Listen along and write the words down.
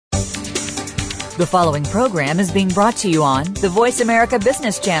The following program is being brought to you on the Voice America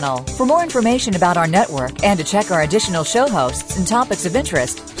Business Channel. For more information about our network and to check our additional show hosts and topics of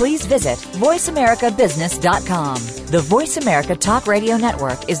interest, please visit voiceamericabusiness.com. The Voice America Talk Radio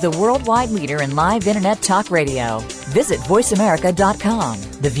Network is the worldwide leader in live Internet talk radio. Visit voiceamerica.com.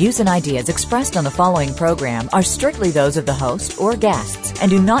 The views and ideas expressed on the following program are strictly those of the host or guests and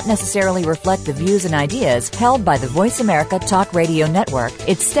do not necessarily reflect the views and ideas held by the Voice America Talk Radio Network,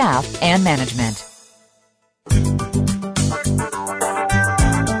 its staff, and management.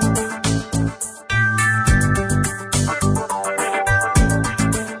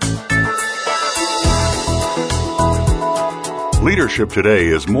 Leadership today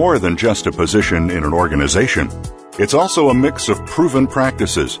is more than just a position in an organization. It's also a mix of proven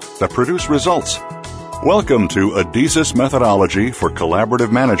practices that produce results. Welcome to Adizes Methodology for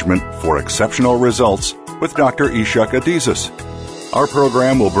Collaborative Management for Exceptional Results with Dr. Ishak Adizes. Our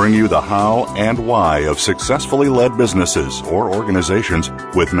program will bring you the how and why of successfully led businesses or organizations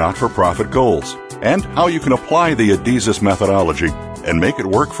with not-for-profit goals, and how you can apply the Adizes methodology and make it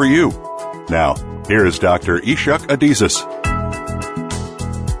work for you. Now, here is Dr. Ishak Adizes.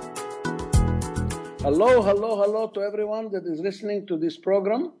 Hello to everyone that is listening to this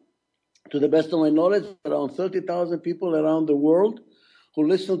program. To the best of my knowledge, around 30,000 people around the world who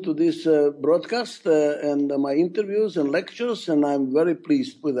listen to this broadcast and my interviews and lectures, and I'm very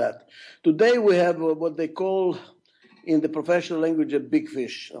pleased with that. Today we have what they call in the professional language a big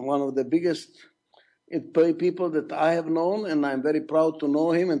fish, one of the biggest people that I have known, and I'm very proud to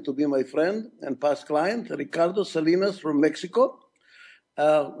know him and to be my friend and past client, Ricardo Salinas from Mexico.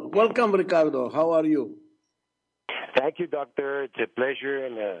 Welcome, Ricardo. How are you? Thank you, Doctor. It's a pleasure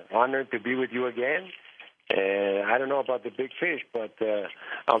and an honor to be with you again. I don't know about the big fish, but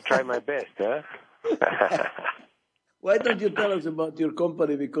I'll try my best. Huh? Why don't you tell us about your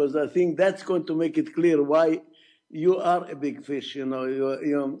company? Because I think that's going to make it clear why you are a big fish.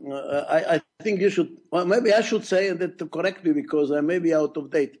 I think you should. Well, maybe I should say that to correct me because I may be out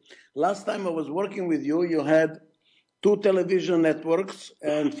of date. Last time I was working with you, you had 2 television networks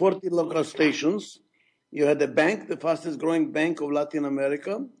and 40 local stations. You had a bank, the fastest growing bank of Latin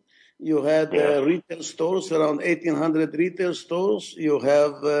America. You had retail stores, around 1,800 retail stores. You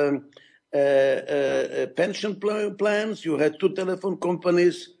have pension plans. You had 2 telephone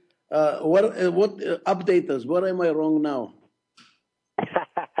companies. Update us? What am I wrong now?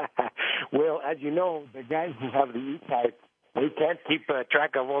 Well, as you know, the guys who have the E-type, they can't keep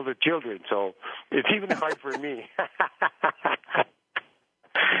track of all the children, so it's even hard for me.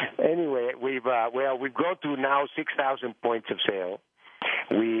 Anyway, we've grown to now 6,000 points of sale.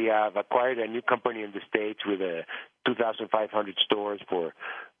 We have acquired a new company in the States with 2,500 stores for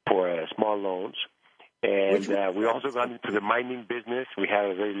small loans, and we also got into the mining business. We have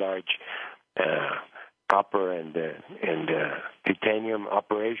a very large copper and titanium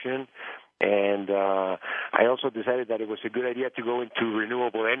operation. And I also decided that it was a good idea to go into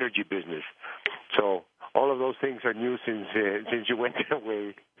renewable energy business. So all of those things are new since you went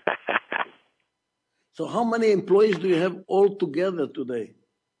away. So how many employees do you have all together today?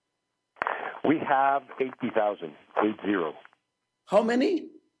 We have 80,000, 80. How many?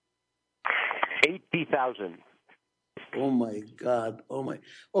 80,000. Oh, my God. Oh, my.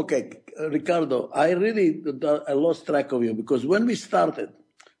 Okay, Ricardo, I lost track of you because when we started,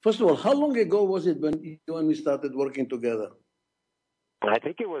 first of all, how long ago was it when you and me started working together? I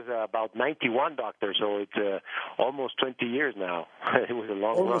think it was about 91, Doctor, so it's almost 20 years now. It was a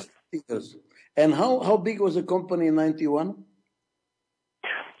long run. Almost 20 years. And how big was the company in 91?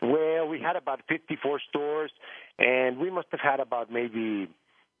 Well, we had about 54 stores, and we must have had about maybe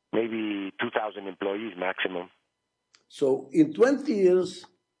 2,000 employees maximum. So in 20 years,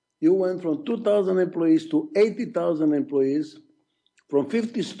 you went from 2,000 employees to 80,000 employees, from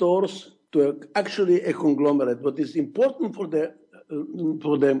 50 stores to actually a conglomerate. What is important for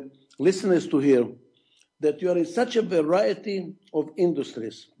the listeners to hear, that you are in such a variety of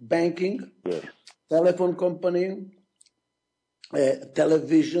industries: banking, telephone company,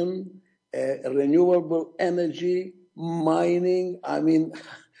 television, renewable energy, mining. I mean,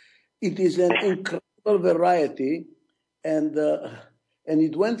 it is an incredible variety, and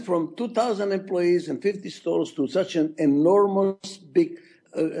it went from 2,000 employees and 50 stores to such an enormous big.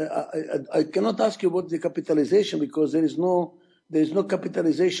 I cannot ask you what the capitalization, because there is no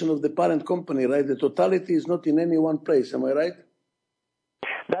capitalization of the parent company, right? The totality is not in any one place. Am I right?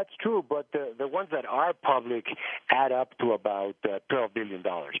 That's true, but the ones that are public add up to about $12 billion,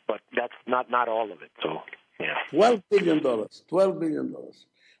 but that's not all of it. So, yeah. $12 billion.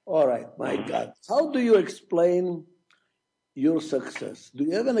 All right, my God. How do you explain your success? Do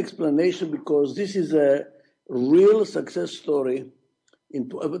you have an explanation? Because this is a real success story.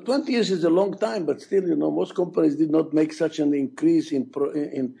 20 years is a long time, but still, most companies did not make such an increase in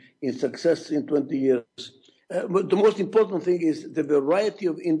success in 20 years. But the most important thing is the variety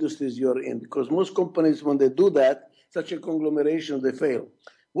of industries you're in, because most companies, when they do that, such a conglomeration, they fail.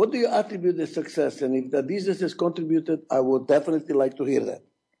 What do you attribute the success? And if the business has contributed, I would definitely like to hear that.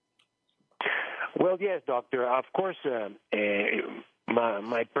 Well, yes, doctor. Of course,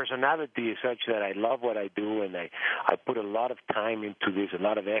 my personality is such that I love what I do, and I put a lot of time into this, a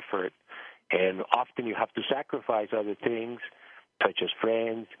lot of effort. And often you have to sacrifice other things, such as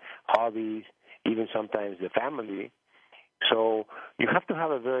friends, hobbies, even sometimes the family. So you have to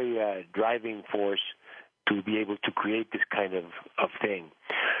have a very driving force to be able to create this kind of thing.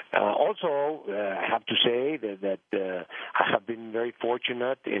 Also, I have to say that I have been very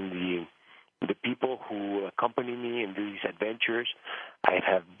fortunate in the people who accompany me in these adventures. I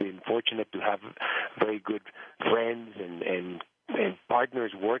have been fortunate to have very good friends and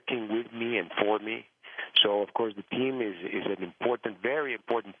partners working with me and for me. So, of course, the team is an important, very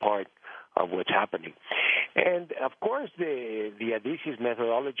important part of what's happening. And, of course, the Adizes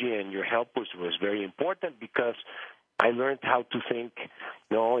methodology and your help was very important, because I learned how to think,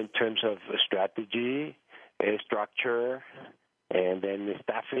 in terms of strategy, structure, and then the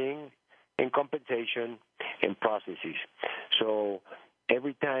staffing, and compensation, and processes. So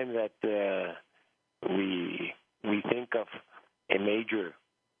every time that we think of a major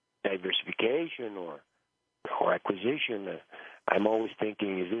diversification or acquisition, I'm always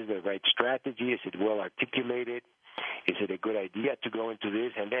thinking, is this the right strategy? Is it well articulated? Is it a good idea to go into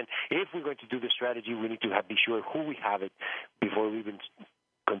this? And then if we're going to do the strategy, we need to be sure who we have it before we even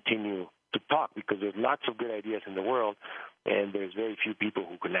continue to talk, because there's lots of good ideas in the world, and there's very few people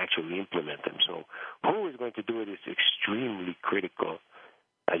who can actually implement them. So who is going to do it is extremely critical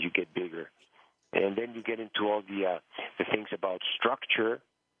as you get bigger. And then you get into all the things about structure,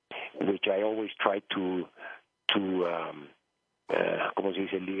 which I always try to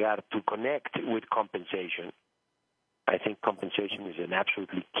connect with compensation. I think compensation is an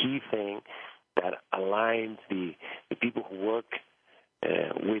absolutely key thing that aligns the people who work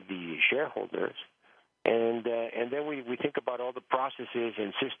with the shareholders, and then we think about all the processes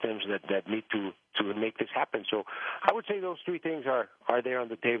and systems that need to make this happen. So I would say those three things are there on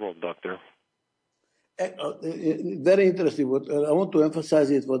the table, Doctor. Very interesting. What I want to emphasize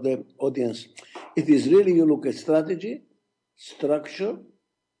it for the audience. It is really, you look at strategy, structure,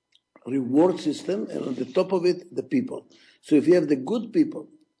 reward system, and on the top of it, the people. So if you have the good people,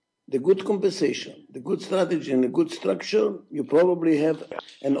 the good compensation, the good strategy, and the good structure, you probably have,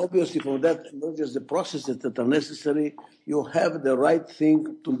 and obviously from that, not just the processes that are necessary, you have the right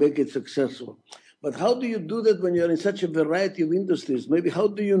thing to make it successful. But how do you do that when you're in such a variety of industries? Maybe how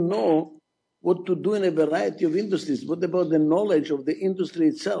do you know what to do in a variety of industries? What about the knowledge of the industry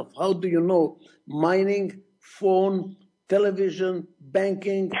itself? How do you know mining, phone, television,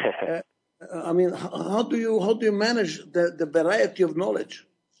 banking? How do you manage the variety of knowledge?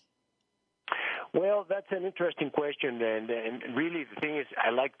 Well, that's an interesting question, and really the thing is, I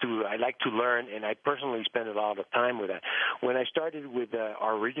like to learn, and I personally spend a lot of time with that. When I started with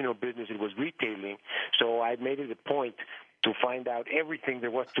our original business, it was retailing, so I made it a point to find out everything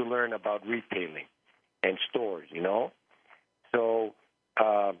there was to learn about retailing and stores, So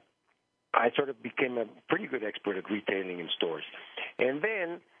I sort of became a pretty good expert at retailing and stores. And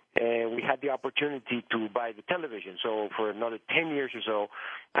then we had the opportunity to buy the television. So for another 10 years or so,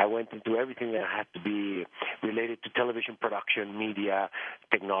 I went into everything that had to be related to television production, media,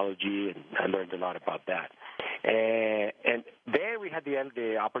 technology, and I learned a lot about that. And then we had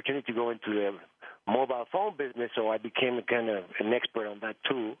the opportunity to go into the mobile phone business, so I became kind of an expert on that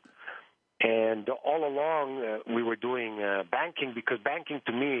too. And all along, we were doing banking, because banking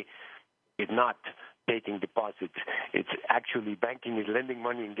to me is not taking deposits. It's actually banking is lending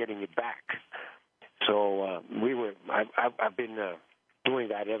money and getting it back. So I've been doing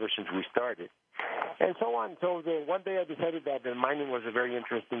that ever since we started, and so on. So one day I decided that the mining was a very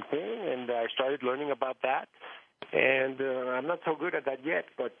interesting thing, and I started learning about that. And I'm not so good at that yet,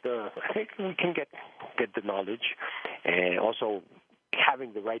 but I think we can get the knowledge, and also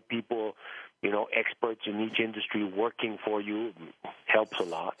having the right people, experts in each industry working for you helps a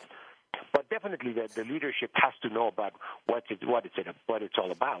lot. But definitely the leadership has to know about what it's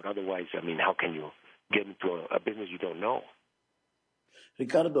all about. Otherwise, how can you get into a business you don't know?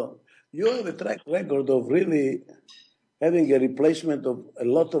 Ricardo, you have a track record of really having a replacement of a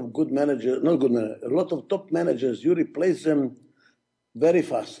lot of good managers, a lot of top managers. You replace them very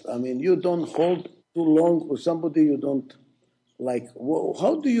fast. You don't hold too long with somebody. You don't Like,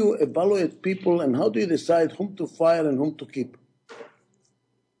 how do you evaluate people and how do you decide whom to fire and whom to keep?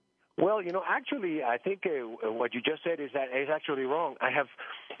 Well, actually, I think what you just said is actually wrong.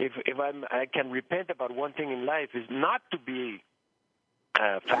 If I can repent about one thing in life, is not to be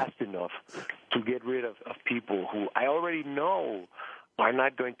fast enough to get rid of people who I already know are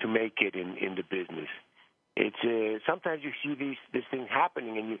not going to make it in the business. It's sometimes you see this thing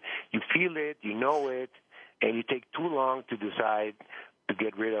happening and you feel it, you know it, and you take too long to decide to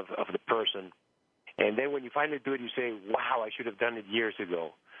get rid of the person. And then when you finally do it, you say, wow, I should have done it years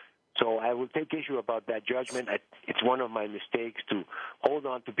ago. So I will take issue about that judgment. It's one of my mistakes to hold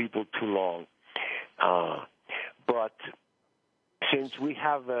on to people too long. But since we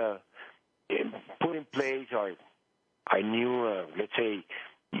have put in place our new, let's say,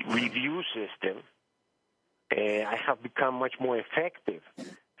 review system, I have become much more effective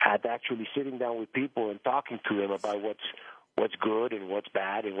at actually sitting down with people and talking to them about what's good and what's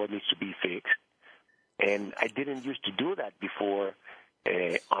bad and what needs to be fixed. And I didn't used to do that before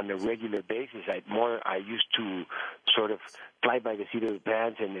on a regular basis. I used to sort of fly by the seat of the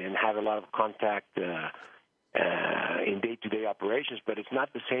pants and have a lot of contact in day-to-day operations, but it's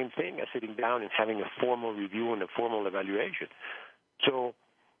not the same thing as sitting down and having a formal review and a formal evaluation. So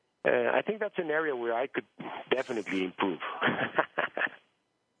I think that's an area where I could definitely improve.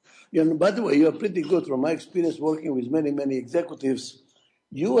 By the way, you're pretty good from my experience working with many, many executives.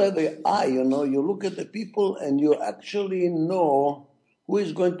 You have an eye, you look at the people and you actually know who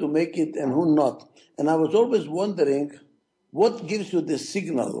is going to make it and who not. And I was always wondering, what gives you the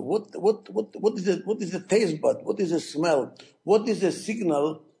signal? What is it? What is the taste bud? What is the smell? What is the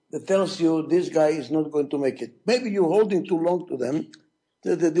signal that tells you this guy is not going to make it? Maybe you're holding too long to them.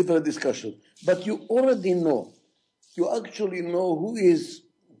 That's a different discussion. But you already know. You actually know who is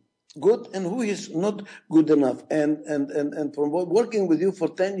good and who is not good enough. And from working with you for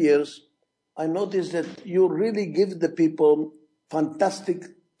 10 years, I noticed that you really give the people fantastic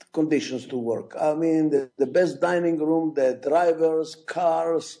conditions to work. I mean, the best dining room, the drivers,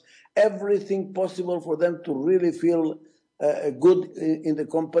 cars, everything possible for them to really feel good in the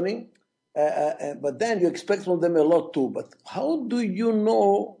company. But then you expect from them a lot too. But how do you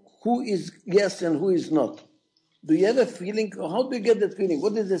know who is yes and who is not? Do you have a feeling? How do you get that feeling?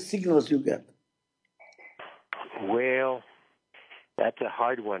 What is the signals you get? Well, that's a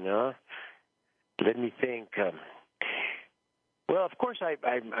hard one, huh? Let me think. Well, of course,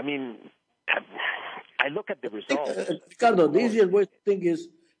 I mean, I look at the results. Ricardo, the easiest way to think is,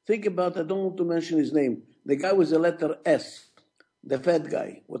 think about, I don't want to mention his name, the guy with the letter S, the fat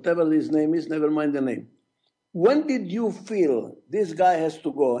guy, whatever his name is, never mind the name. When did you feel this guy has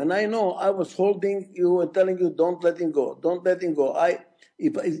to go? And I know I was holding you and telling you, don't let him go, don't let him go.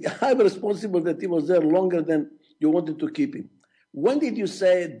 I'm responsible that he was there longer than you wanted to keep him. When did you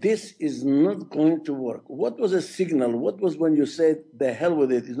say, this is not going to work? What was the signal? What was when you said, the hell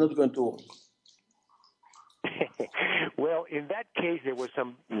with it, it's not going to work? Well, in that case, there was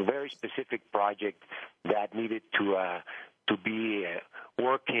some very specific project that needed to be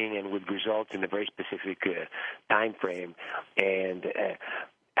working and with results in a very specific time frame. And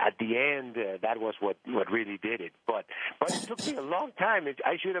at the end, that was what really did it. But it took me a long time.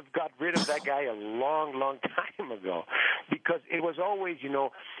 I should have got rid of that guy a long, long time ago, because it was always,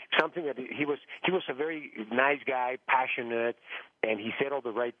 something that he was a very nice guy, passionate, and he said all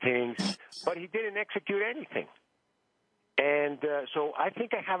the right things, but he didn't execute anything. And so I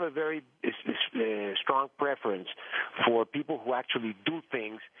think I have a very strong preference for people who actually do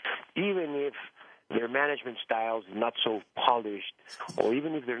things, even if their management style is not so polished, or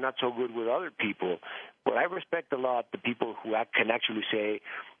even if they're not so good with other people. But I respect a lot the people who can actually say,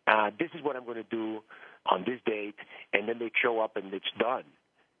 this is what I'm going to do on this date, and then they show up and it's done.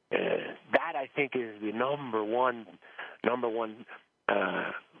 That, I think, is the number one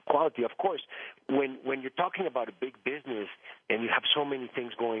quality. Of course, when you're talking about a big business and you have so many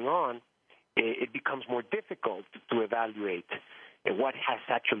things going on, it becomes more difficult to evaluate what has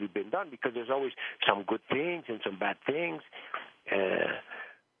actually been done, because there's always some good things and some bad things.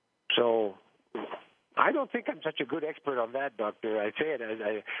 So I don't think I'm such a good expert on that, Doctor. I say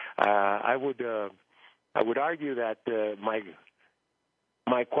it. I would argue that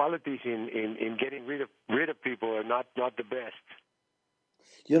my qualities in getting rid of people are not the best.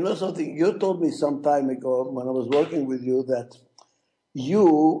 You know something? You told me some time ago when I was working with you that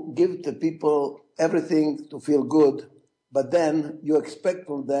you give the people everything to feel good, but then you expect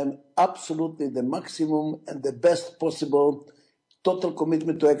from them absolutely the maximum and the best possible, total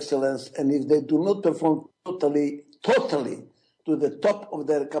commitment to excellence. And if they do not perform totally, to the top of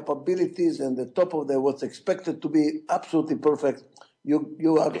their capabilities and the top of their what's expected to be absolutely perfect,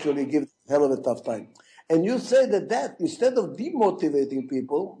 you actually give a hell of a tough time. And you say that instead of demotivating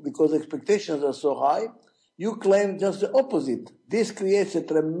people because expectations are so high, you claim just the opposite. This creates a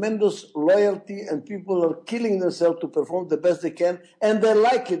tremendous loyalty and people are killing themselves to perform the best they can and they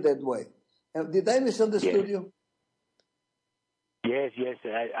like it that way. Did I misunderstood you? Yes.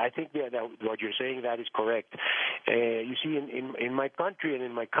 I think that what you're saying, that is correct. You see, in my country and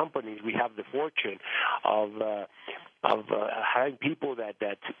in my companies, we have the fortune of having people that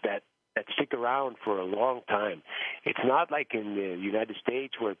stick around for a long time. It's not like in the United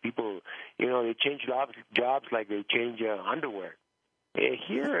States where people, they change jobs like they change underwear.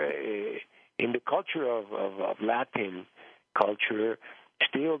 Here, in the culture of Latin culture,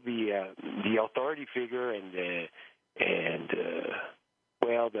 still the authority figure and the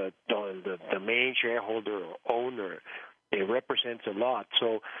main shareholder or owner, it represents a lot.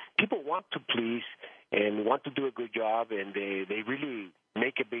 So people want to please and want to do a good job, and they really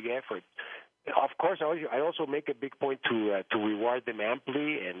make a big effort. Of course, I also make a big point to reward them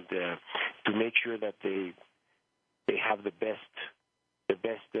amply and to make sure that they have the best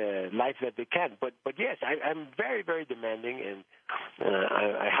life that they can. But yes, I'm very, very demanding, and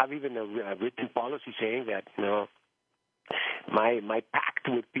I have even a written policy saying that my pact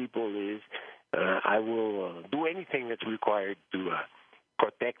with people is I will do anything that's required to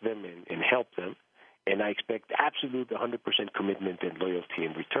protect them and help them, and I expect absolute 100% commitment and loyalty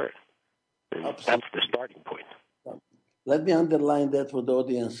in return. And that's the starting point. Let me underline that for the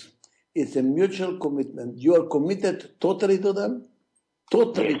audience. It's a mutual commitment. You are committed totally to them,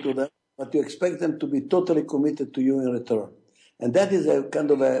 to them, but you expect them to be totally committed to you in return. And that is a kind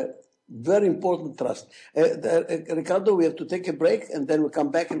of a very important trust. Ricardo, we have to take a break and then we'll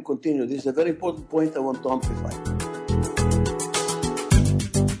come back and continue. This is a very important point I want to amplify.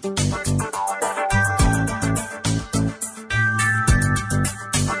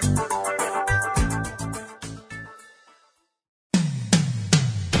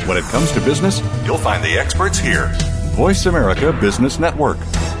 When it comes to business, you'll find the experts here. Voice America Business Network.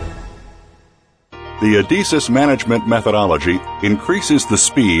 The Adizes management methodology increases the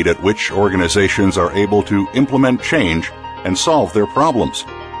speed at which organizations are able to implement change and solve their problems.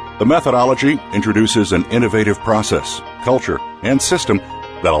 The methodology introduces an innovative process, culture, and system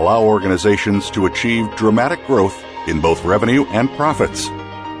that allow organizations to achieve dramatic growth in both revenue and profits.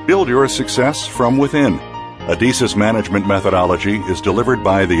 Build your success from within. Adizes management methodology is delivered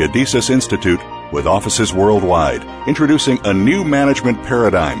by the Adizes Institute with offices worldwide, introducing a new management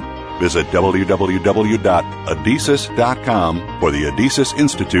paradigm. Visit www.adizes.com for the Adizes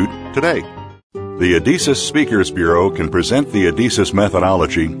Institute today. The Adizes Speakers Bureau can present the Adizes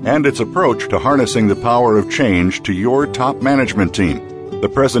methodology and its approach to harnessing the power of change to your top management team. The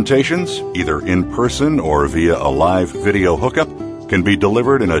presentations, either in person or via a live video hookup, can be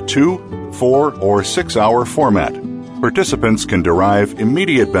delivered in a 2, 4, or 6-hour format. Participants can derive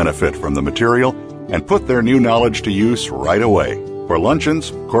immediate benefit from the material and put their new knowledge to use right away. For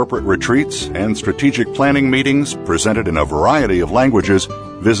luncheons, corporate retreats, and strategic planning meetings presented in a variety of languages,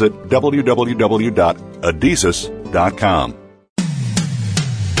 visit www.adizes.com.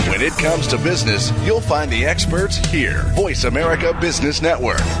 When it comes to business, you'll find the experts here. Voice America Business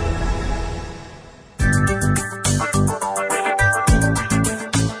Network.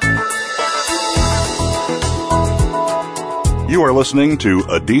 You are listening to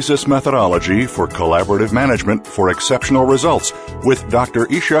Adizes Methodology for Collaborative Management for Exceptional Results with Dr.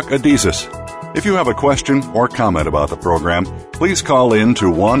 Ishak Adizes. If you have a question or comment about the program, please call in to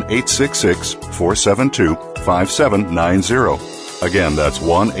 1-866-472-5790. Again, that's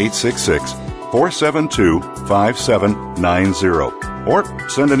 1-866-472-5790. Or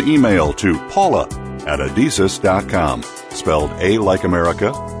send an email to paula@adizes.com, spelled A like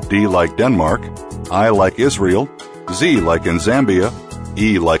America, D like Denmark, I like Israel, Z like in Zambia,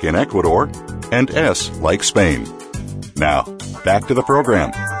 E like in Ecuador, and S like Spain. Now, back to the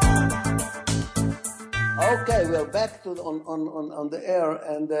program. Okay, we are back on the air,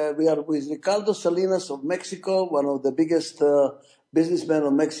 and we are with Ricardo Salinas of Mexico, one of the biggest businessmen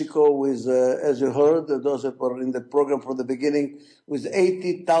of Mexico, with, as you heard, those that were in the program from the beginning, with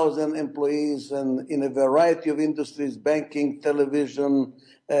 80,000 employees and in a variety of industries, banking, television,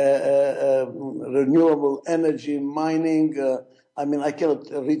 renewable energy, mining,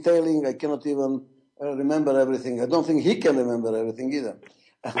 retailing. I cannot even remember everything. I don't think he can remember everything either.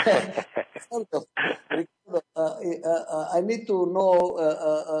 I need to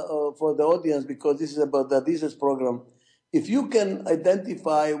know for the audience, because this is about the Adizes program, if you can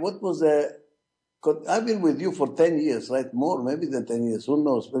identify what was the I've been with you for 10 years, right? More, maybe than 10 years. Who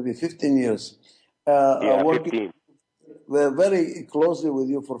knows? Maybe 15 years. Yeah, Working 15. We're very closely with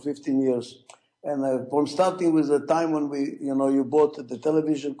you for 15 years. And from starting with the time when you bought the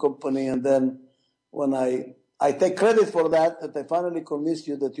television company, and then when I take credit for that I finally convinced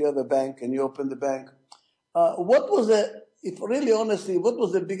you that you have a bank and you opened the bank. What was what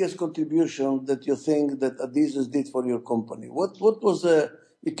was the biggest contribution that you think that Adizes did for your company? What was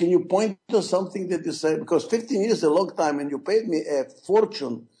can you point to something that you say, because 15 years is a long time and you paid me a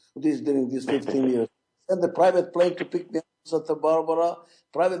fortune during these 15 years. Sent a private plane to pick me up in Santa Barbara,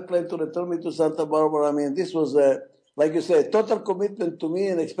 private plane to return me to Santa Barbara. I mean, this was like you say, total commitment to me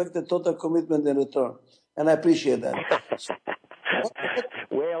and expected total commitment in return. And I appreciate that.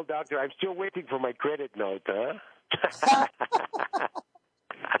 Well, doctor, I'm still waiting for my credit note, huh?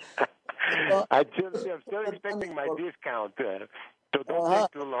 I'm still expecting my discount, so don't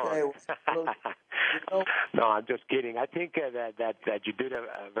take too long. Okay. Well, No, I'm just kidding. I think that you did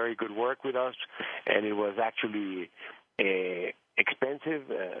a very good work with us, and it was actually expensive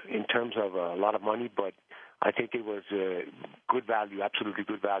in terms of a lot of money, but I think it was good value, absolutely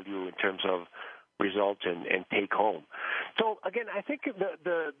good value in terms of results and take home. So again, I think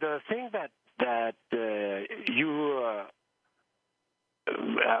the thing that you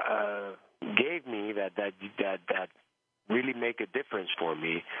gave me that really make a difference for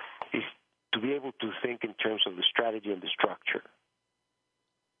me is to be able to think in terms of the strategy and the structure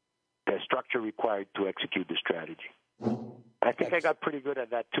required to execute the strategy. I think I got pretty good at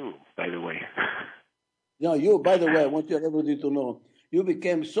that too, by the way. No, by the way, I want everybody to know, you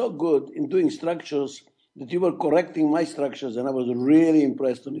became so good in doing structures that you were correcting my structures, and I was really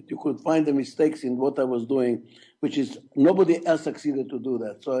impressed on it. You could find the mistakes in what I was doing, which is nobody else succeeded to do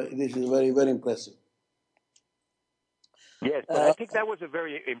that. So this is very, very impressive. Yes, but I think that was a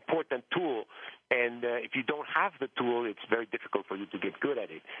very important tool, and if you don't have the tool, it's very difficult for you to get good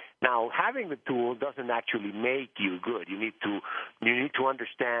at it. Now, having the tool doesn't actually make you good. You need to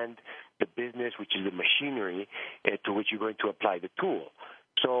understand the business, which is the machinery to which you're going to apply the tool.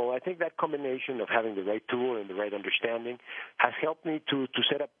 So I think that combination of having the right tool and the right understanding has helped me to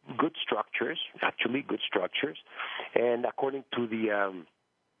set up good structures, and according to the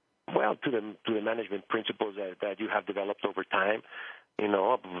to the management principles that you have developed over time,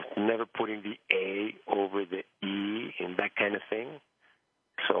 never putting the A over the E and that kind of thing.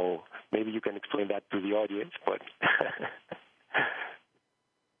 So maybe you can explain that to the audience, but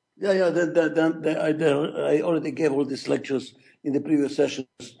I already gave all these lectures in the previous sessions.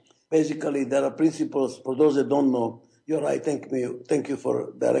 Basically, there are principles. For those that don't know, you're right. Thank you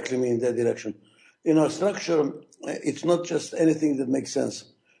for directing me in that direction. In our structure, it's not just anything that makes sense.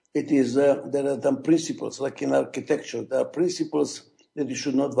 It is there are some principles, like in architecture. There are principles that you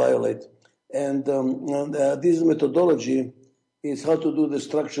should not violate, and this methodology is how to do the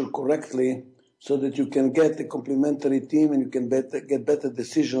structure correctly, so that you can get a complementary team and you can get better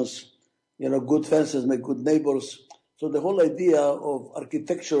decisions. Good fences make good neighbors. So the whole idea of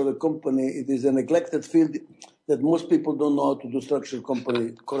architecture of a company, it is a neglected field that most people don't know how to do structure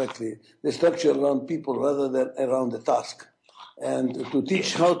company correctly. They structure around people rather than around the task. And to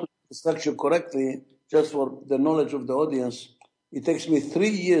teach how to structure correctly, just for the knowledge of the audience, it takes me 3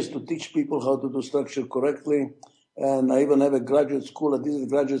 years to teach people how to do structure correctly. And I even have a graduate school. This is a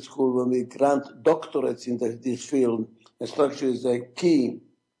graduate school when we grant doctorates in this field. And structure is a key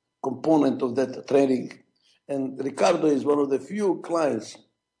component of that training. And Ricardo is one of the few clients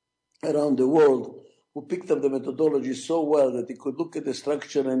around the world who picked up the methodology so well that he could look at the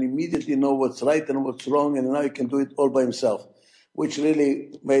structure and immediately know what's right and what's wrong, and now he can do it all by himself, which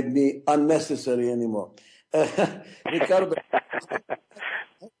really made me unnecessary anymore. Ricardo,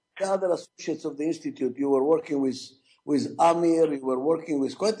 the other associates of the Institute, you were working with Amir, you were working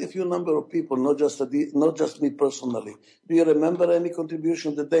with quite a few number of people, not just me personally. Do you remember any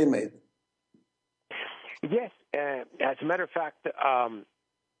contribution that they made? Yes. As a matter of fact,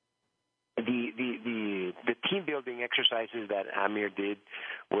 the team building exercises that Amir did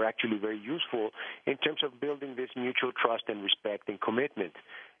were actually very useful in terms of building this mutual trust and respect and commitment.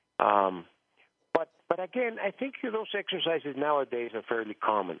 But again, I think those exercises nowadays are fairly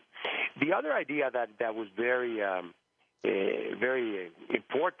common. The other idea that was very very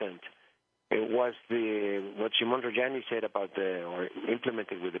important was what Shimon Rajani said about or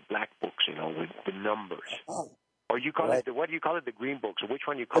implemented with the black books, with the numbers. Or you call it what do you call it? The green books. Which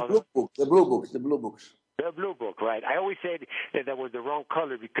one you call it? The blue books. The blue books. The blue book, right? I always said that was the wrong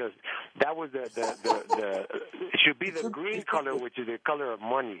color because that was the it should be the green color, which is the color of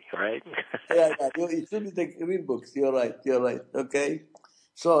money, right? Yeah. It should be the green books. You're right. Okay.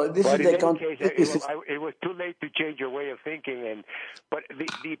 So this but is the in any case, accountability. it was too late to change your way of thinking. But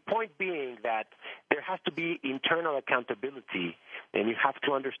the point being that there has to be internal accountability, and you have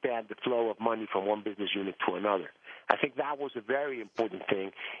to understand the flow of money from one business unit to another. I think that was a very important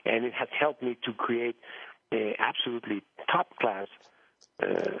thing, and it has helped me to create absolutely top-class,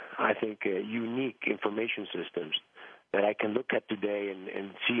 I think, unique information systems that I can look at today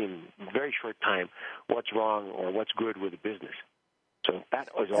and see in a very short time what's wrong or what's good with the business. So that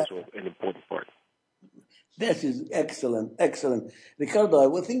was also an important part. This is excellent, excellent.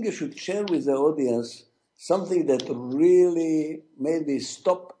 Ricardo, I think you should share with the audience something that really made me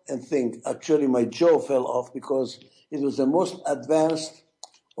stop and think. Actually, my jaw fell off because it was the most advanced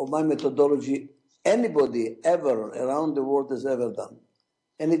of my methodology anybody ever around the world has ever done.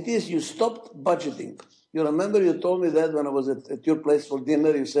 And it is, you stopped budgeting. You remember you told me that when I was at your place for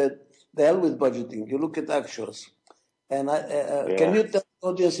dinner, you said, the hell with budgeting. You look at actuals. And can you tell the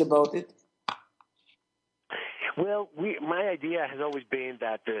audience about it? Well, my idea has always been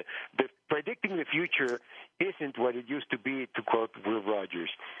that the predicting the future isn't what it used to be, to quote Will Rogers.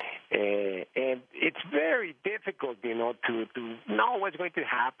 And it's very difficult, to know what's going to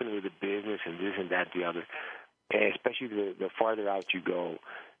happen with the business and this and that and the other, especially the farther out you go.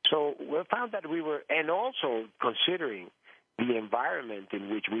 So we found that we were, and also considering the environment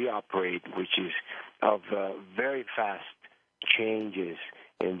in which we operate, which is of very fast changes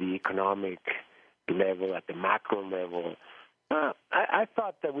in the economic level, at the macro level, I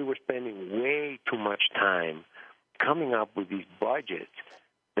thought that we were spending way too much time coming up with these budgets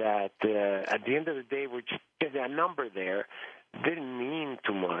that at the end of the day were just a number there, didn't mean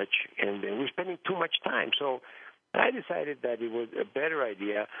too much, and we were spending too much time. So I decided that it was a better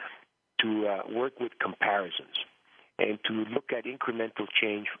idea to work with comparisons and to look at incremental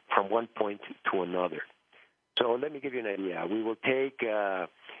change from one point to another. So let me give you an idea. We will take,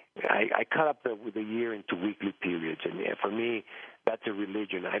 I cut up the year into weekly periods, and for me, that's a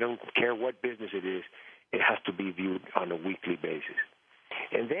religion. I don't care what business it is, it has to be viewed on a weekly basis.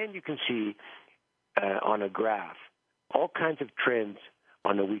 And then you can see on a graph all kinds of trends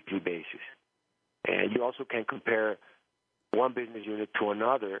on a weekly basis. And you also can compare one business unit to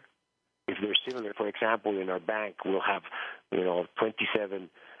another if they're similar. For example, in our bank, we'll have 27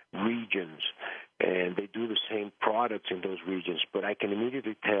 regions, and they do the same products in those regions, but I can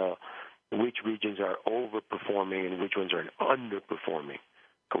immediately tell which regions are overperforming and which ones are underperforming,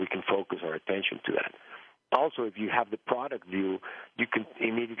 so we can focus our attention to that. Also, if you have the product view, you can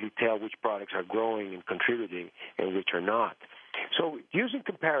immediately tell which products are growing and contributing and which are not. So using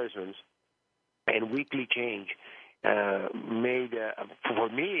comparisons and weekly change made, for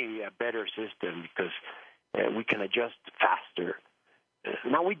me, a better system because we can adjust faster.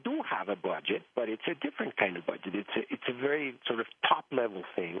 Now, we do have a budget, but it's a different kind of budget. It's a very sort of top-level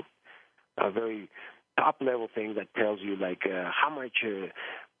thing, a very top-level thing that tells you, like, how much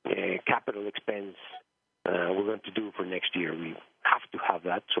capital expense we're going to do for next year. We have to have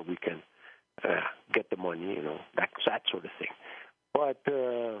that so we can get the money, that sort of thing. But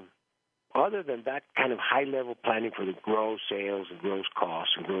other than that kind of high-level planning for the gross sales and gross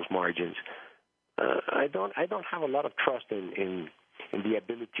costs and gross margins, I don't have a lot of trust in the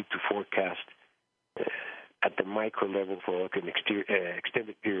ability to forecast at the micro level for like an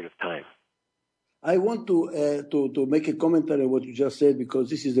extended period of time. I want to make a commentary on what you just said, because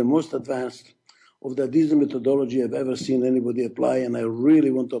this is the most advanced of the Disney methodology I've ever seen anybody apply, and I really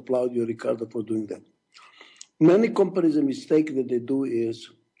want to applaud you, Ricardo, for doing that. Many companies, a mistake that they do is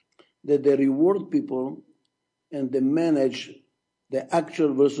that they reward people and they manage the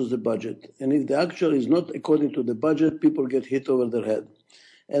actual versus the budget. And if the actual is not according to the budget, people get hit over their head.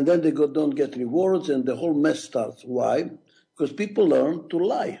 And then they don't get rewards, and the whole mess starts. Why? Because people learn to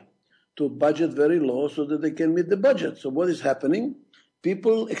lie, to budget very low so that they can meet the budget. So what is happening?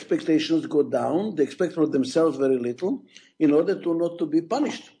 People expectations go down. They expect for themselves very little in order to not to be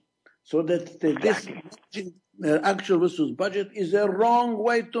punished. So that this actual versus budget is a wrong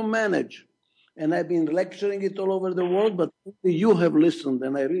way to manage. And I've been lecturing it all over the world, but you have listened,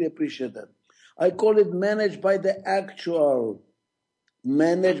 and I really appreciate that. I call it manage by the actual.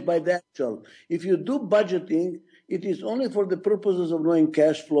 Manage by the actual. If you do budgeting, it is only for the purposes of knowing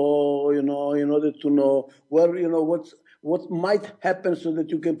cash flow, in order to know where, what might happen so that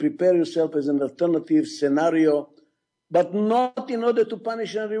you can prepare yourself as an alternative scenario, but not in order to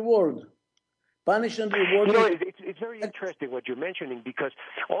punish and reward. Punish and reward. It's very interesting what you're mentioning, because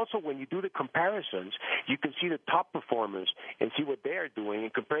also when you do the comparisons, you can see the top performers and see what they are doing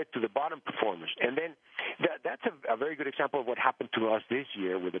and compare it to the bottom performers. And then that's a very good example of what happened to us this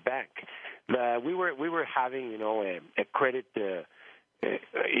year with the bank. We were having, a credit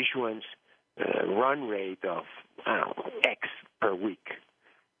issuance run rate of, I don't know, X per week.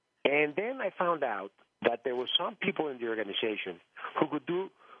 And then I found out that there were some people in the organization who could do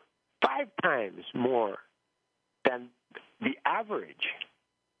 5 times more than the average.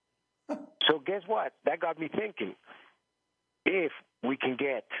 So guess what? That got me thinking. If we can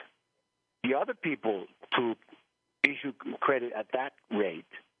get the other people to issue credit at that rate,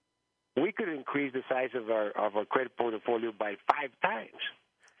 we could increase the size of our credit portfolio by 5 times.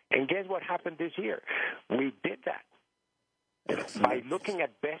 And guess what happened this year? We did that. By looking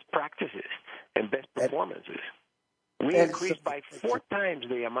at best practices and best performances. We increased by 4 times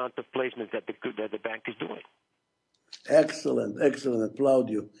the amount of placements that the bank is doing. Excellent. Applaud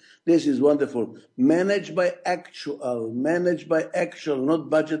you. This is wonderful. Managed by actual, not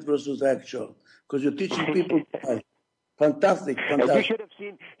budget versus actual. Because you're teaching people. Fantastic. And you should have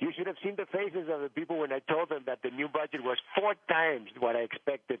seen the faces of the people when I told them that the new budget was 4 times what I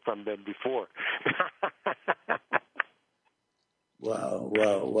expected from them before. Wow.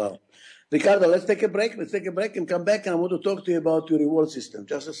 Ricardo, let's take a break and come back, and I want to talk to you about your reward system.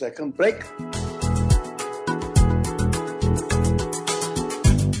 Just a second. Break.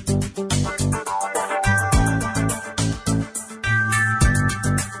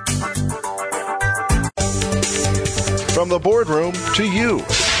 From the boardroom to you,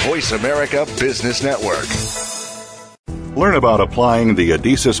 Voice America Business Network. Learn about applying the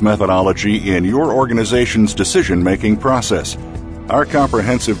Adizes methodology in your organization's decision-making process. Our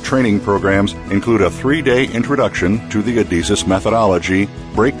comprehensive training programs include a 3-day introduction to the Adizes methodology,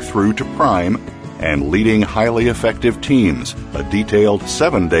 Breakthrough to Prime, and Leading Highly Effective Teams, a detailed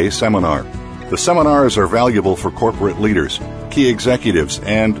 7-day seminar. The seminars are valuable for corporate leaders, key executives,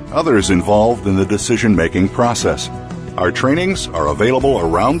 and others involved in the decision-making process. Our trainings are available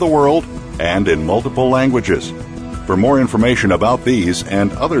around the world and in multiple languages. For more information about these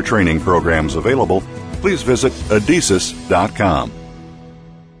and other training programs available, please visit Adizes.com.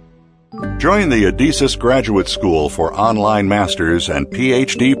 Join the Adizes Graduate School for online master's and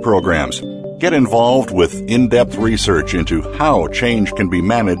PhD programs. Get involved with in-depth research into how change can be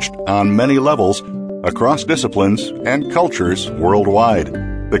managed on many levels across disciplines and cultures worldwide.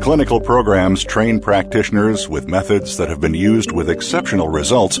 The clinical programs train practitioners with methods that have been used with exceptional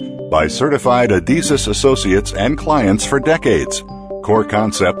results by certified Adizes associates and clients for decades. Core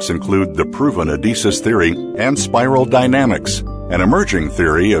concepts include the proven Adizes theory and spiral dynamics, an emerging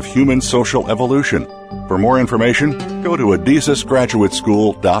theory of human social evolution. For more information, go to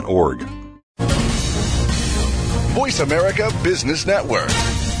adizesgraduateschool.org. Voice America Business Network,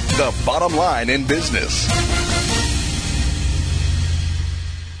 the bottom line in business.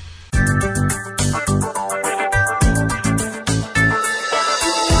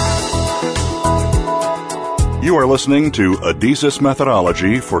 You are listening to Adizes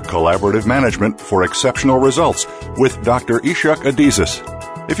Methodology for Collaborative Management for Exceptional Results with Dr. Ishak Adizes.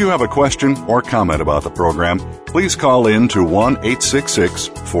 If you have a question or comment about the program, please call in to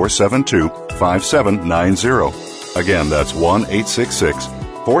 1-866-472-5790. Again, that's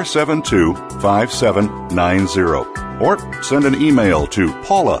 1-866-472-5790. Or send an email to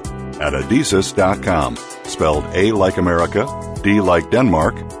paula@adizes.com, spelled A like America, D like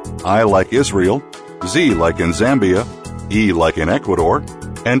Denmark, I like Israel, Z like in Zambia, E like in Ecuador,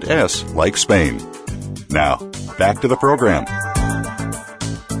 and S like Spain. Now, back to the program.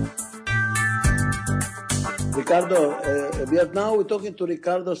 Ricardo, we're talking to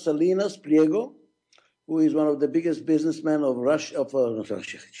Ricardo Salinas Pliego, who is one of the biggest businessmen of Russia.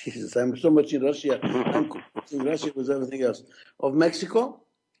 Jesus, I'm so much in Russia. I'm in Russia with everything else. Of Mexico.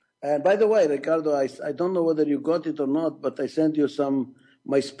 And by the way, Ricardo, I don't know whether you got it or not, but I sent you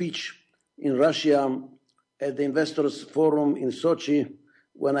my speech in Russia at the Investors Forum in Sochi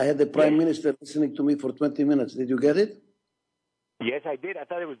when I had the Prime Minister listening to me for 20 minutes. Did you get it? Yes, I did. I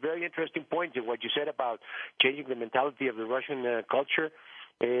thought it was very interesting points in what you said about changing the mentality of the Russian culture.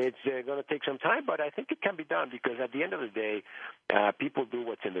 It's going to take some time, but I think it can be done because at the end of the day, people do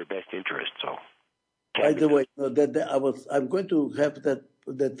what's in their best interest. So, by the way, I'm going to have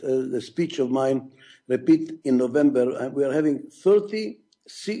the speech of mine repeat in November. We are having 30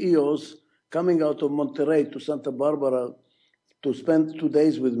 CEOs coming out of Monterrey to Santa Barbara to spend 2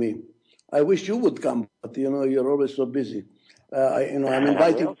 days with me. I wish you would come, but you're always so busy. I'm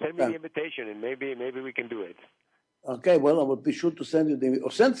inviting. Well, send me the invitation, and maybe we can do it. Okay, well, I will be sure to send you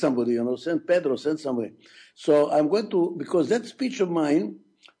or send somebody. Send Pedro, send somebody. So I'm going to, because that speech of mine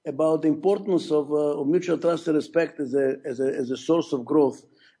about the importance of mutual trust and respect as a source of growth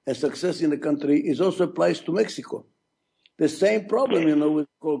and success in the country also applies to Mexico. the same problem,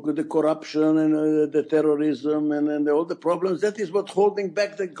 with the corruption and the terrorism and all the problems. That is what's holding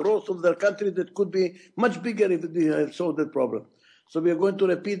back the growth of their country that could be much bigger if they had solved that problem. So we are going to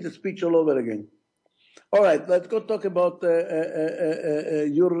repeat the speech all over again. All right, let's go talk about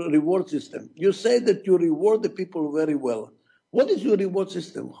your reward system. You say that you reward the people very well. What is your reward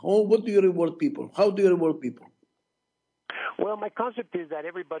system? What do you reward people? How do you reward people? Well, my concept is that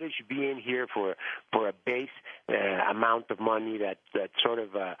everybody should be in here for a base amount of money that's sort of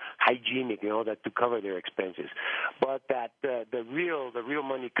hygienic, that to cover their expenses, but that the real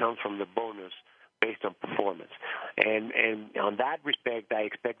money comes from the bonus based on performance, and on that respect, I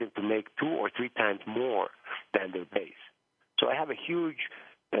expect them to make 2 or 3 times more than their base. So I have a huge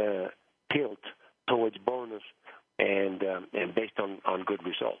tilt towards bonus and based on good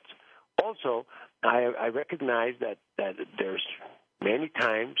results. Also, I recognize that there's many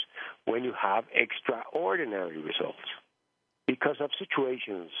times when you have extraordinary results because of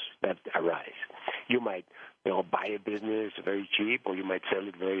situations that arise. You might, buy a business very cheap, or you might sell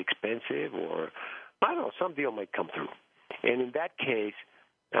it very expensive, or I don't know, some deal might come through. And in that case,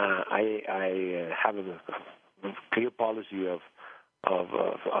 I have a clear policy of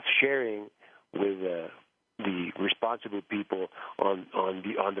sharing with the responsible people on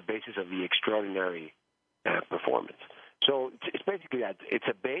the basis of the extraordinary performance. So it's basically that. It's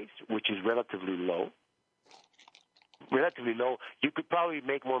a base which is relatively low. You could probably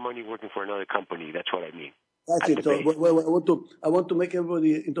make more money working for another company. That's what I mean. That's it. So, I want to make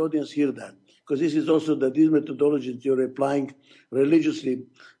everybody in the audience hear that, because this is also these methodologies you're applying religiously.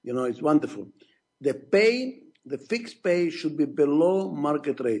 It's wonderful. The fixed pay should be below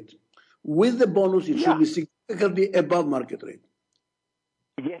market rate. With the bonus, it should be significantly above market rate.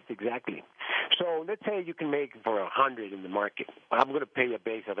 Yes, exactly. So let's say you can make for 100 in the market. I'm going to pay a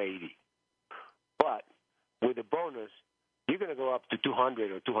base of 80. But with a bonus, you're going to go up to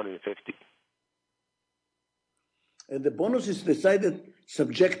 200 or 250. And the bonus is decided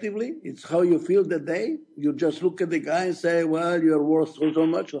subjectively. It's how you feel that day. You just look at the guy and say, well, you're worth so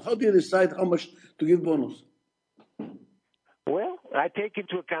much. How do you decide how much to give bonus? Well, I take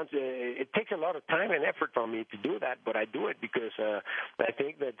into account it takes a lot of time and effort for me to do that, but I do it because I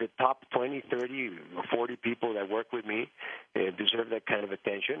think that the top 20, 30, or 40 people that work with me deserve that kind of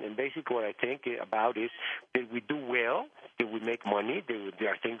attention. And basically what I think about is, did we do well? Did we make money?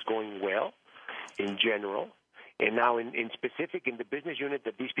 Are things going well in general? And now in specific, in the business unit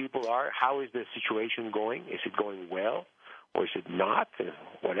that these people are, how is the situation going? Is it going well or is it not?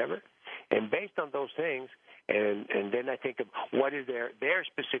 Whatever. And based on those things, and then I think of what is their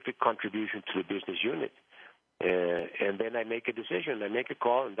specific contribution to the business unit. And then I make a decision, I make a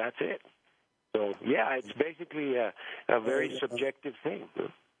call, and that's it. So, yeah, it's basically a very subjective thing.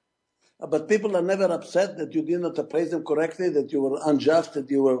 But people are never upset that you did not appraise them correctly, that you were unjust, that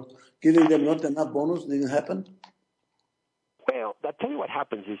you were giving them not enough bonus. Didn't happen? Well, I'll tell you what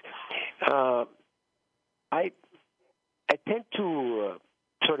happens is I tend to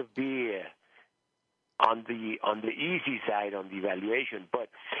sort of be on the easy side on the evaluation. But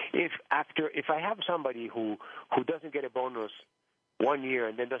if I have somebody who doesn't get a bonus 1 year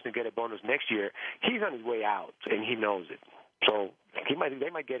and then doesn't get a bonus next year, he's on his way out and he knows it. So they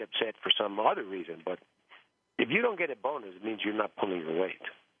might get upset for some other reason. But if you don't get a bonus, it means you're not pulling your weight.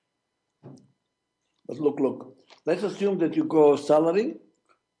 But look. Let's assume that you go salary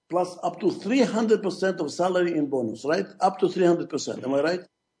plus up to 300% of salary in bonus, right? Up to 300%. Am I right?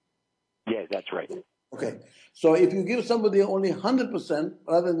 Yes, that's right. Okay. So if you give somebody only 100%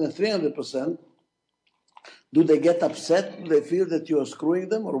 rather than 300%, do they get upset? Do they feel that you are screwing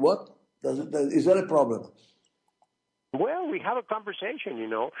them, or what? Is there a problem? Well, we have a conversation,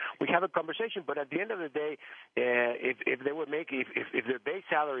 We have a conversation, but at the end of the day, if they would make if their base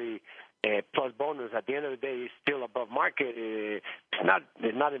salary plus bonus at the end of the day is still above market, it's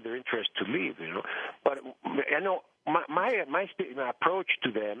not in their interest to leave, But I know my approach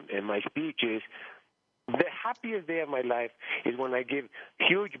to them and my speech is the happiest day of my life is when I give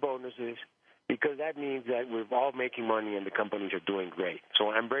huge bonuses, because that means that we're all making money and the companies are doing great.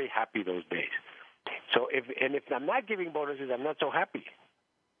 So I'm very happy those days. So if I'm not giving bonuses, I'm not so happy.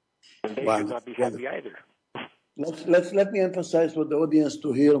 And they should not be happy either. Let me emphasize for the audience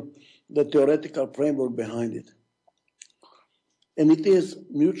to hear the theoretical framework behind it. And it is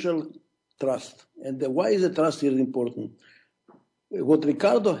mutual trust. And why is the trust here important? What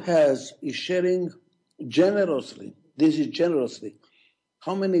Ricardo has is sharing generously. This is generously.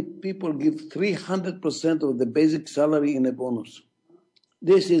 How many people give 300% of the basic salary in a bonus?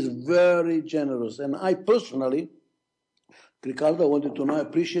 This is very generous. And I personally, Ricardo, wanted to know, I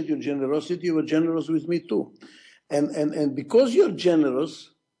appreciate your generosity. You were generous with me too. And because you're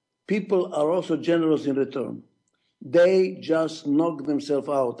generous, people are also generous in return. They just knock themselves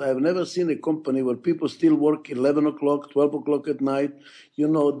out. I've never seen a company where people still work 11 o'clock, 12 o'clock at night.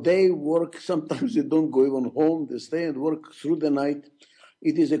 They work, sometimes they don't go even home. They stay and work through the night.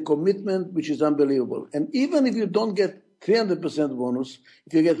 It is a commitment which is unbelievable. And even if you don't get 300% bonus,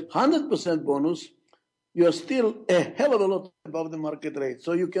 if you get 100% bonus, you are still a hell of a lot above the market rate.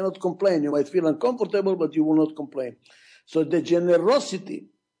 So you cannot complain. You might feel uncomfortable, but you will not complain. So the generosity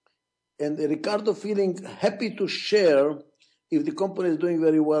and Ricardo feeling happy to share if the company is doing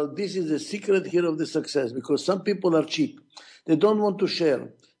very well, this is the secret here of the success, because some people are cheap. They don't want to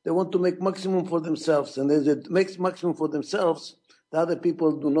share. They want to make maximum for themselves. And as it makes maximum for themselves, the other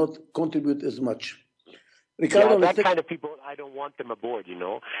people do not contribute as much. Ricardo, that kind of people, I don't want them aboard,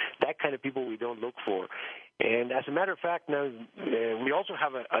 That kind of people we don't look for. And as a matter of fact, now we also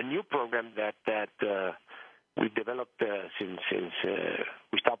have a new program that we've developed since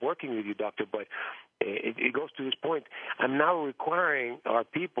we stopped working with you, Doctor, but it goes to this point. I'm now requiring our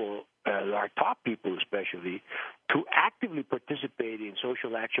people, our top people especially, to actively participate in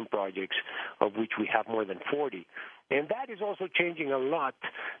social action projects, of which we have more than 40. And that is also changing a lot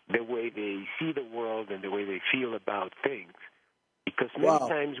the way they see the world and the way they feel about things. Because many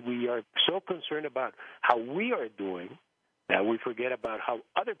times we are so concerned about how we are doing that we forget about how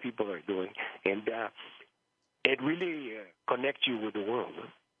other people are doing. And it really connects you with the world.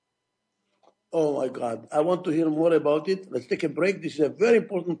 Oh, my God. I want to hear more about it. Let's take a break. This is a very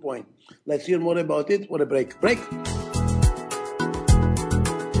important point. Let's hear more about it. What a break. Break.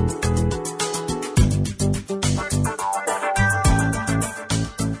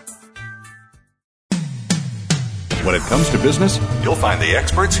 When it comes to business, you'll find the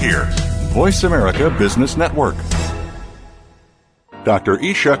experts here. Voice America Business Network. Dr.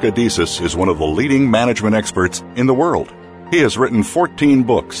 Ishak Adizes is one of the leading management experts in the world. He has written 14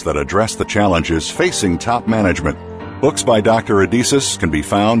 books that address the challenges facing top management. Books by Dr. Adizes can be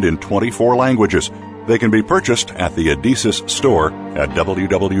found in 24 languages. They can be purchased at the Adizes store at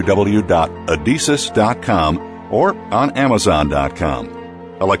www.adizes.com or on Amazon.com.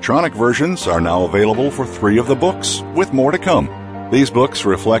 Electronic versions are now available for 3 of the books, with more to come. These books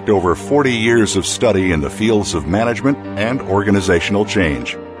reflect over 40 years of study in the fields of management and organizational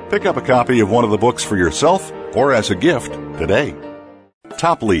change. Pick up a copy of one of the books for yourself or as a gift today.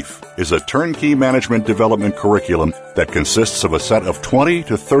 Top Leaf is a turnkey management development curriculum that consists of a set of 20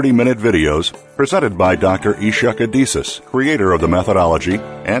 to 30-minute videos presented by Dr. Ishak Adizes, creator of the methodology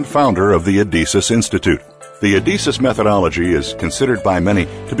and founder of the Adizes Institute. The Adizes methodology is considered by many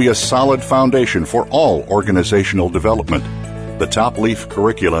to be a solid foundation for all organizational development. The Top Leaf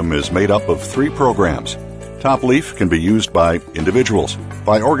curriculum is made up of 3 programs. Top Leaf can be used by individuals,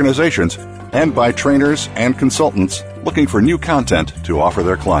 by organizations, and by trainers and consultants looking for new content to offer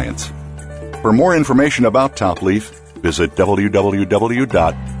their clients. For more information about Top Leaf, visit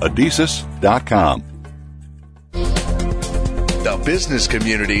www.adizes.com. The business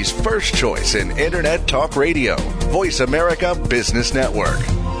community's first choice in Internet Talk Radio. Voice America Business Network.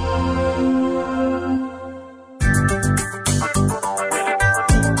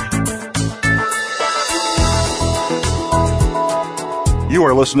 You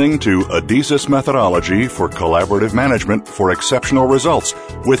are listening to Adizes Methodology for Collaborative Management for Exceptional Results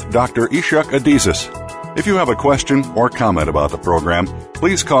with Dr. Ishak Adizes. If you have a question or comment about the program,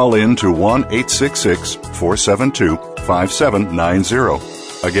 please call in to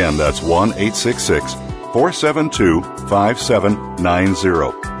 1-866-472-5790. Again, that's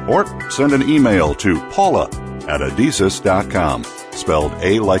 1-866-472-5790. Or send an email to paula@adizes.com, spelled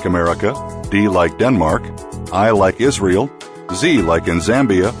A like America, D like Denmark, I like Israel, Z like in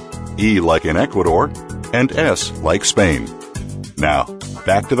Zambia, E like in Ecuador, and S like Spain. Now,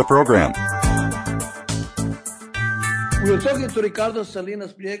 back to the program. We are talking to Ricardo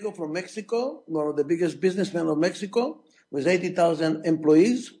Salinas Pliego from Mexico, one of the biggest businessmen of Mexico, with 80,000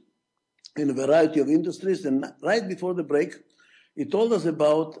 employees in a variety of industries. And right before the break, he told us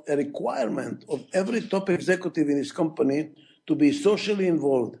about a requirement of every top executive in his company to be socially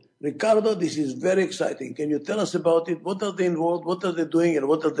involved. Ricardo, this is very exciting. Can you tell us about it? What are they involved? What are they doing? And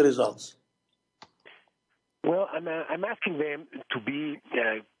what are the results? Well, I'm asking them to be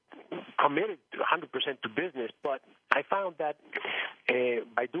committed 100% to business, but I found that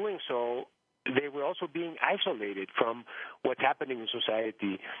by doing so, they were also being isolated from what's happening in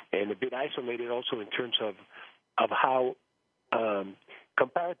society, and a bit isolated also in terms of how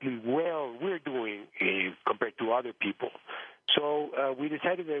comparatively well we're doing compared to other people. So we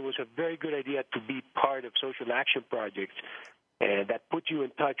decided that it was a very good idea to be part of social action projects and that put you in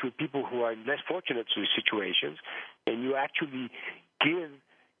touch with people who are in less fortunate situations, and you actually give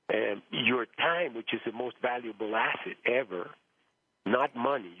your time, which is the most valuable asset ever, not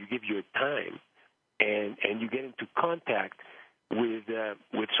money. You give your time, and you get into contact with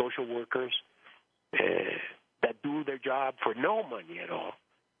social workers that do their job for no money at all,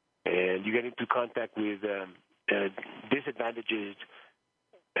 and you get into contact with disadvantaged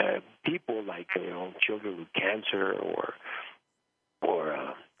people, like children with cancer or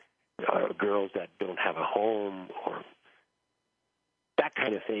girls that don't have a home, or that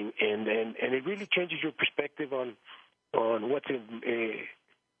kind of thing, and it really changes your perspective on what's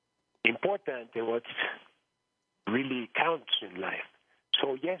important and what really counts in life.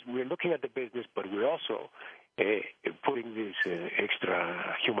 So yes, we're looking at the business, but we're also putting this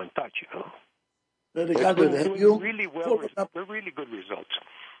extra human touch. Ricardo, have you really we're really good results.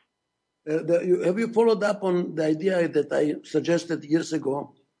 Have you followed up on the idea that I suggested years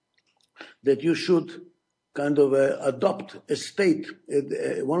ago that you should kind of adopt a state,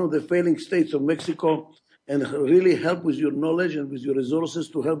 one of the failing states of Mexico, and really help with your knowledge and with your resources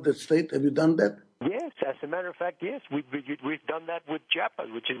to help that state? Have you done that? Yes, as a matter of fact, yes. We've done that with Chiapas,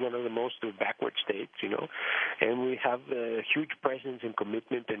 which is one of the most backward states, and we have a huge presence and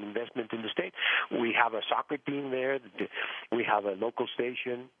commitment and investment in the state. We have a soccer team there. We have a local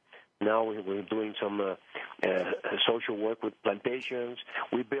station. Now we're doing some social work with plantations.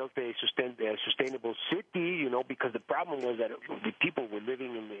 We built a sustainable city, because the problem was that the people were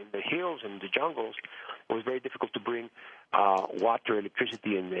living in the hills and the jungles. It was very difficult to bring water,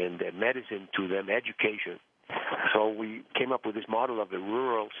 electricity, and medicine to them, education. So we came up with this model of a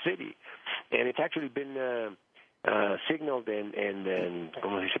rural city, and it's actually been signaled and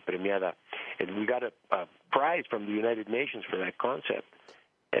como se dice, premiada. And we got a prize from the United Nations for that concept.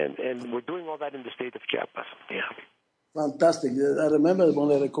 And we're doing all that in the state of Chiapas. Yeah. Fantastic. I remember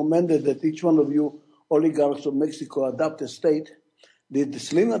when I recommended that each one of you oligarchs of Mexico adopt a state. Did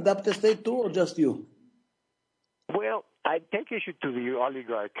Slim adopt a state too, or just you? Well, I take issue to the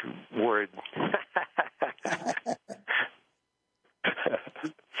oligarch word.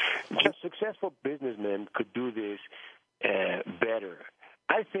 Just successful businessmen could do this better.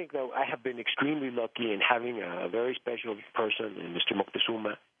 I think that I have been extremely lucky in having a very special person, Mr.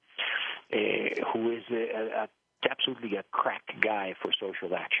 Moctezuma, who is absolutely a crack guy for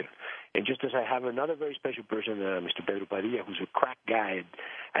social action. And just as I have another very special person, Mr. Pedro Padilla, who's a crack guy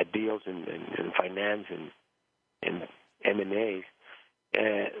at deals and finance and M&As,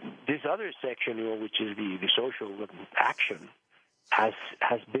 this other section, which is the social action,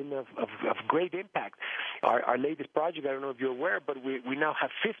 has been of great impact. Our latest project, I don't know if you're aware, but we now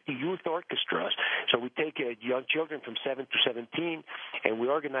have 50 youth orchestras. So we take young children from 7 to 17, and we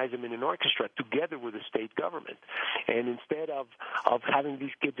organize them in an orchestra together with the state government. And instead of having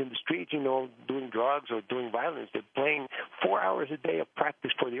these kids in the streets, doing drugs or doing violence, they're playing 4 hours a day of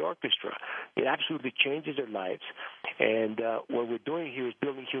practice for the orchestra. It absolutely changes their lives. And what we're doing here is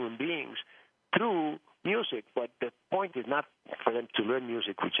building human beings through music, but the point is not for them to learn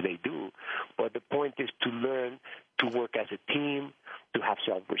music, which they do, but the point is to learn to work as a team, to have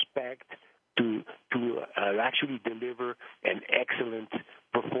self-respect, to actually deliver an excellent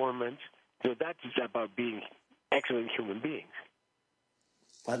performance. So that is about being excellent human beings.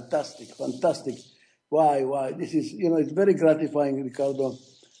 Fantastic. Why? This is, it's very gratifying, Ricardo.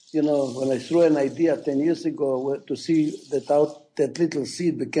 When I threw an idea 10 years ago to see that little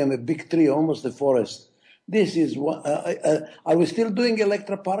seed became a big tree, almost a forest. This is are we still doing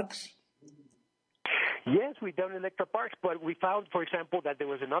Electra Parks? Yes, we've done Electra Parks, but we found, for example, that there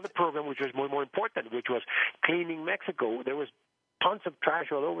was another program which was more important, which was cleaning Mexico. There was tons of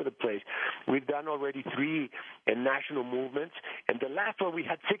trash all over the place. We've done already 3 national movements, and the last one we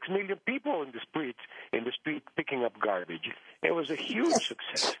had 6 million people in the street picking up garbage. It was a huge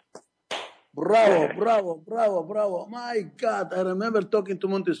success. Bravo. My God, I remember talking to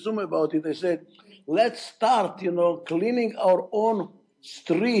Montezuma about it. I said, let's start, cleaning our own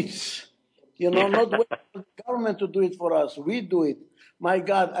streets. Not wait for the government to do it for us. We do it. My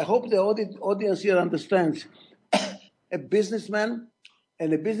God, I hope the audience here understands. A businessman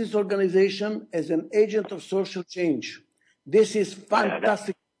and a business organization as an agent of social change. This is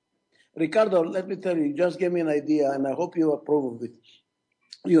fantastic. Ricardo, let me tell you just gave me an idea, and I hope you approve of it.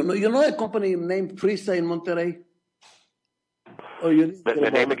 You know a company named Frisa in Monterrey? Or you the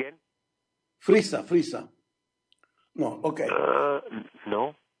name again? Frisa. No, okay.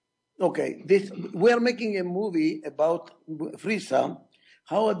 No. Okay, we are making a movie about Frisa,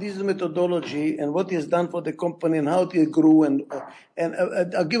 how this methodology and what is done for the company and how it grew. And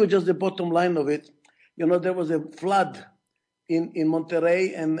I'll give you just the bottom line of it. There was a flood in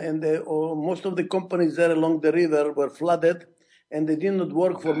Monterrey, and most of the companies there along the river were flooded, and they did not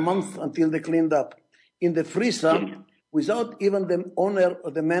work for months until they cleaned up. In the freezer, without even the owner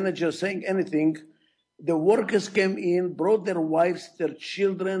or the manager saying anything, the workers came in, brought their wives, their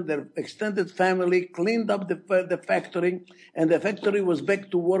children, their extended family, cleaned up the factory, and the factory was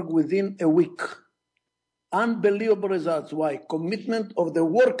back to work within a week. Unbelievable results. Why? Commitment of the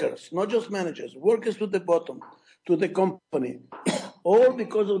workers, not just managers, workers to the bottom, to the company. All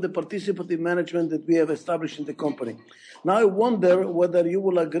because of the participative management that we have established in the company. Now I wonder whether you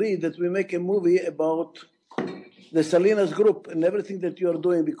will agree that we make a movie about the Salinas Group and everything that you are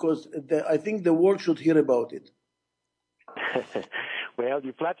doing, because I think the world should hear about it. Well,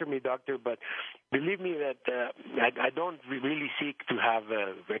 you flatter me, Doctor, but believe me that I don't really seek to have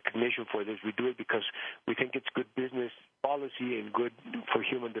recognition for this. We do it because we think it's good business policy and good for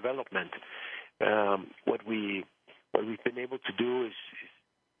human development. What we've been able to do is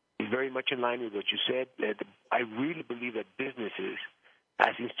very much in line with what you said. I really believe that businesses,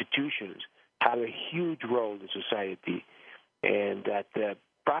 as institutions, have a huge role in society, and that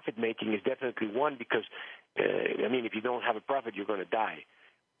profit making is definitely one, because if you don't have a profit, you're going to die.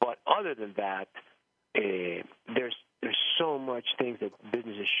 But other than that, there's so much things that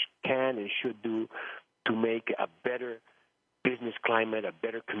businesses can and should do to make a better business climate, a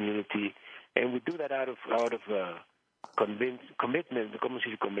better community, and we do that out of commitment,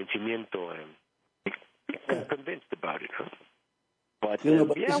 convencimiento, convinced about it. Huh? But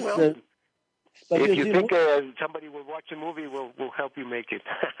but if you think somebody will watch a movie, we'll help you make it.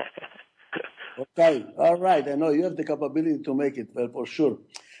 Okay, all right. I know you have the capability to make it, well, for sure.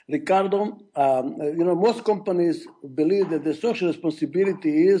 Ricardo, most companies believe that the social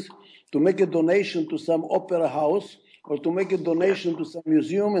responsibility is to make a donation to some opera house or to make a donation to some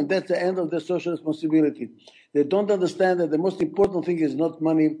museum, and that's the end of the social responsibility. They don't understand that the most important thing is not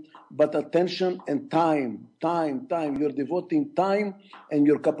money, but attention and time. You're devoting time and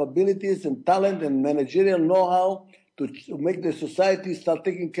your capabilities and talent and managerial know-how to make the society start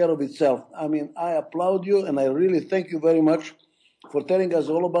taking care of itself. I applaud you, and I really thank you very much for telling us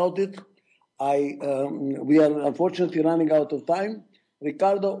all about it. We are unfortunately running out of time.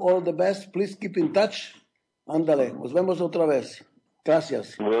 Ricardo, all the best. Please keep in touch. Ándale, nos vemos otra vez.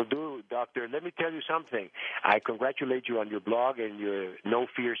 Gracias. Will do, Doctor. Let me tell you something. I congratulate you on your blog and your no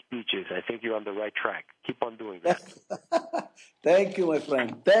fear speeches. I think you're on the right track. Keep on doing that. Thank you, my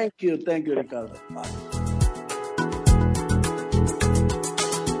friend. Thank you, Ricardo. Bye.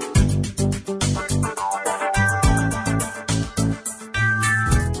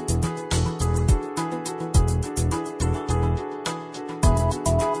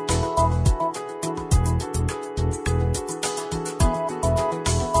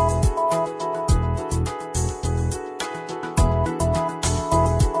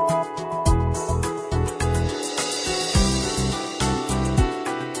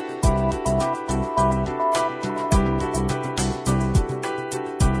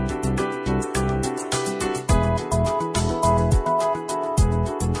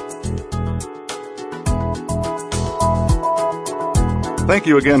 Thank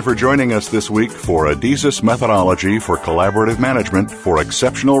you again for joining us this week for Adizes Methodology for Collaborative Management for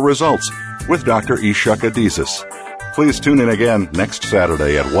Exceptional Results with Dr. Ishak Adizes. Please tune in again next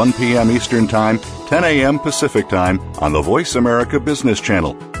Saturday at 1 p.m. Eastern Time, 10 a.m. Pacific Time on the Voice America Business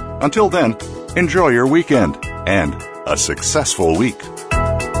Channel. Until then, enjoy your weekend and a successful week.